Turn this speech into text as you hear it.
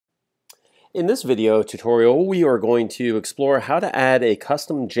In this video tutorial, we are going to explore how to add a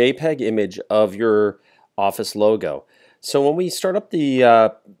custom JPEG image of your office logo. So when we start up the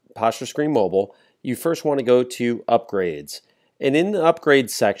PostureScreen mobile, you first want to go to Upgrades. And in the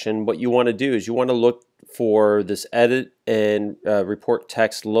Upgrades section, what you want to do is you want to look for this Edit and Report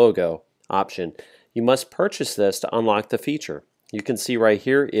Text Logo option. You must purchase this to unlock the feature. You can see right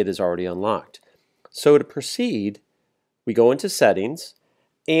here it is already unlocked. So to proceed, we go into Settings.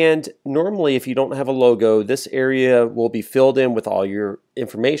 And normally, if you don't have a logo, this area will be filled in with all your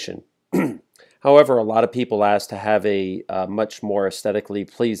information. However, a lot of people ask to have a much more aesthetically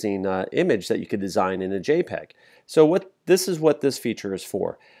pleasing image that you could design in a JPEG. So this is what this feature is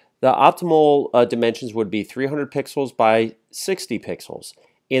for. The optimal dimensions would be 300 pixels by 60 pixels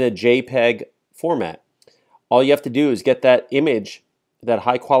in a JPEG format. All you have to do is get that image, that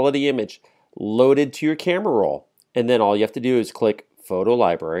high quality image, loaded to your camera roll. And then all you have to do is click Photo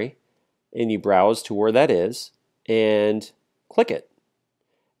Library, and you browse to where that is and click it.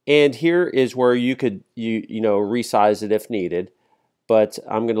 And here is where you could resize it if needed, but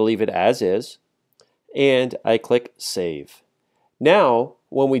I'm going to leave it as is, and I click Save. Now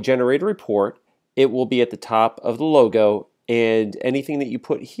when we generate a report, it will be at the top of the logo, and anything that you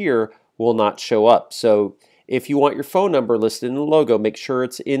put here will not show up. So if you want your phone number listed in the logo, make sure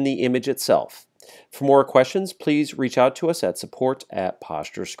it's in the image itself. For more questions, please reach out to us at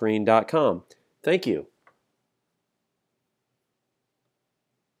support@posturescreen.com. Thank you.